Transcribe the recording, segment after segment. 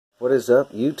What is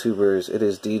up, YouTubers? It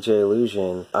is DJ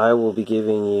Illusion. I will be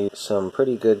giving you some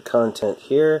pretty good content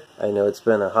here. I know it's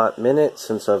been a hot minute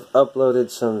since I've uploaded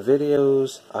some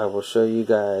videos. I will show you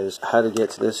guys how to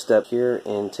get to this step here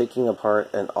in taking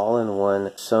apart an all-in-one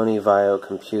Sony Vaio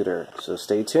computer. So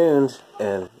stay tuned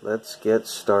and let's get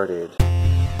started.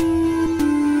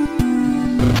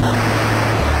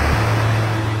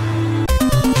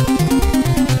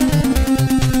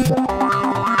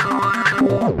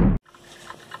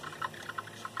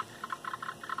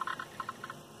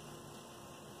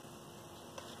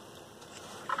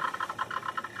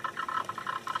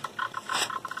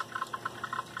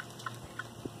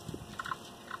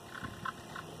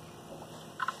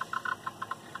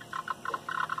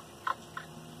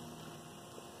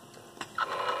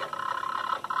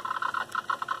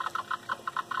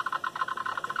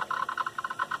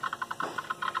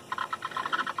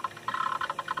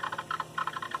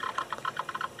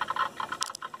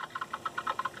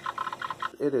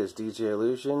 It is DJ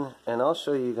Illusion, and I'll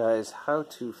show you guys how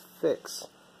to fix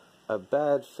a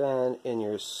bad fan in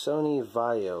your Sony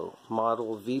Vaio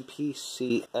model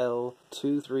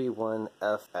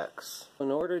VPCL231FX.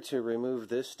 In order to remove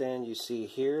this stand you see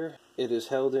here, it is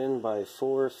held in by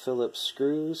 4 Phillips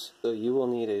screws, so you will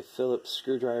need a Phillips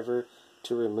screwdriver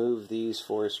to remove these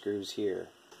 4 screws here.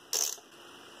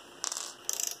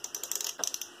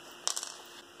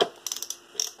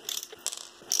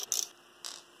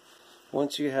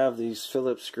 Once you have these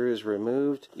Phillips screws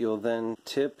removed, you'll then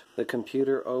tip the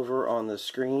computer over on the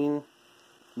screen,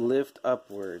 lift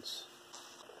upwards.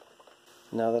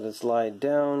 Now that it's lied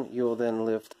down, you'll then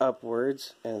lift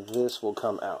upwards and this will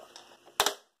come out.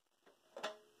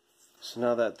 So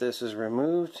now that this is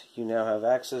removed, you now have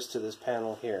access to this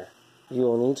panel here. You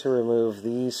will need to remove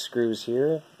these screws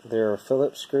here. There are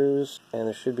Phillips screws, and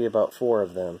there should be about 4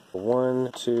 of them.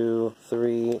 1, 2,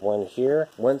 3, 1 here.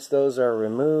 Once those are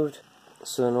removed,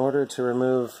 so in order to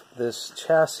remove this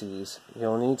chassis,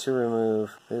 you'll need to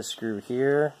remove this screw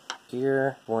here,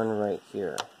 here, one right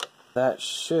here. That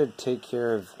should take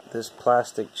care of this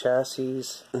plastic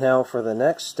chassis. Now for the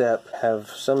next step,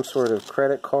 have some sort of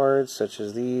credit card such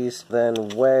as these, then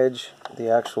wedge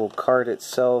the actual card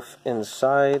itself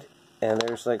inside, and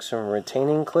there's like some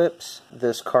retaining clips.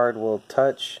 This card will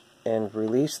touch and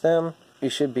release them.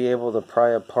 You should be able to pry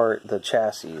apart the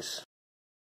chassis.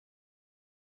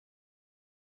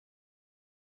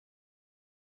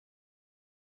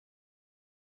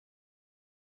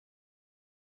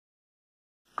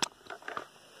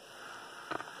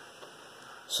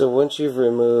 So once you've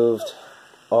removed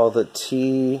all the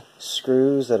T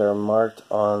screws that are marked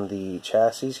on the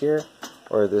chassis here,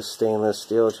 or this stainless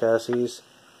steel chassis,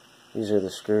 these are the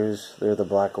screws, they're the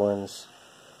black ones.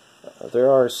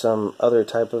 There are some other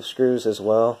type of screws as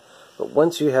well, but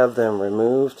once you have them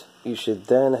removed, you should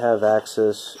then have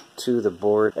access to the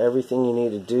board. Everything you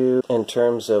need to do in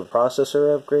terms of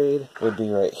processor upgrade would be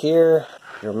right here.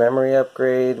 Your memory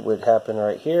upgrade would happen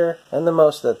right here, and the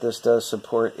most that this does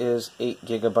support is 8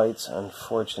 gigabytes.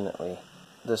 Unfortunately,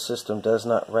 the system does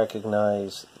not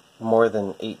recognize more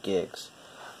than 8 gigs.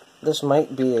 This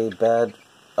might be a bad,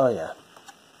 oh yeah,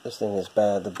 this thing is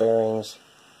bad, the bearings.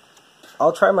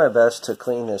 I'll try my best to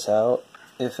clean this out.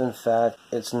 If in fact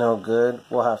it's no good,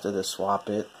 we'll have to just swap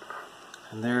it.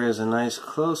 And there is a nice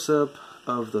close-up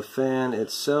of the fan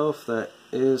itself that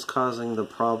is causing the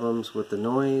problems with the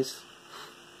noise.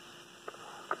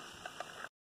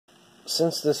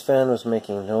 Since this fan was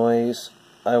making noise,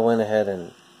 I went ahead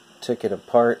and took it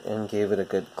apart and gave it a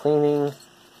good cleaning.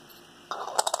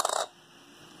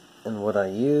 And what I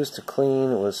used to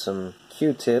clean was some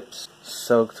Q-tips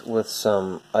soaked with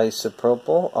some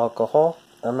isopropyl alcohol.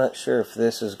 I'm not sure if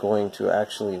this is going to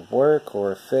actually work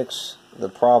or fix the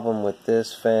problem with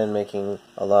this fan making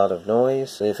a lot of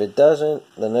noise. If it doesn't,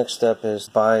 the next step is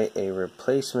buy a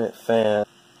replacement fan.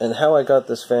 And how I got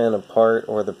this fan apart,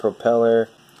 or the propeller,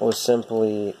 was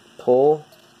simply pull.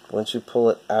 Once you pull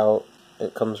it out,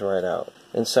 it comes right out.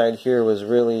 Inside here was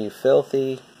really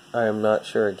filthy. I am not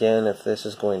sure again if this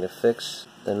is going to fix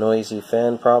the noisy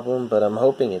fan problem, but I'm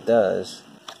hoping it does.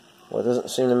 Well, it doesn't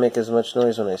seem to make as much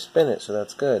noise when I spin it, so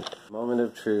that's good. Moment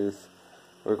of truth.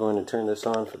 We're going to turn this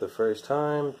on for the first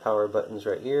time. Power button's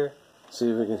right here. See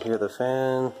if we can hear the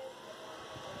fan.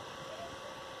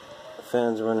 The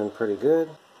fan's running pretty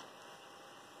good.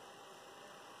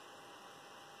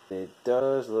 It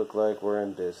does look like we're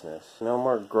in business. No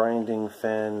more grinding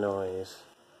fan noise.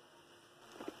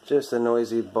 Just a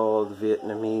noisy, bald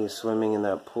Vietnamese swimming in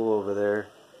that pool over there.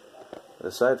 But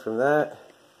aside from that,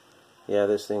 yeah,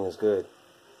 this thing is good.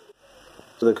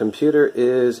 So the computer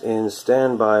is in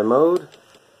standby mode.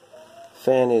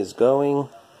 Fan is going.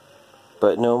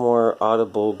 but no more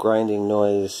audible grinding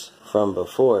noise from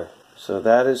before. So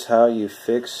that is how you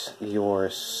fix your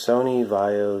Sony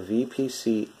Vaio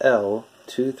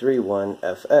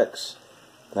VPC-L231FX.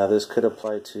 Now this could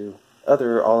apply to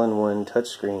other all-in-one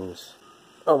touchscreens.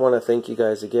 I want to thank you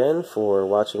guys again for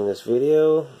watching this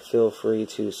video. Feel free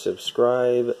to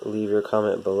subscribe, leave your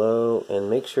comment below, and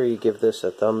make sure you give this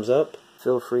a thumbs up.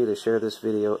 Feel free to share this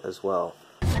video as well.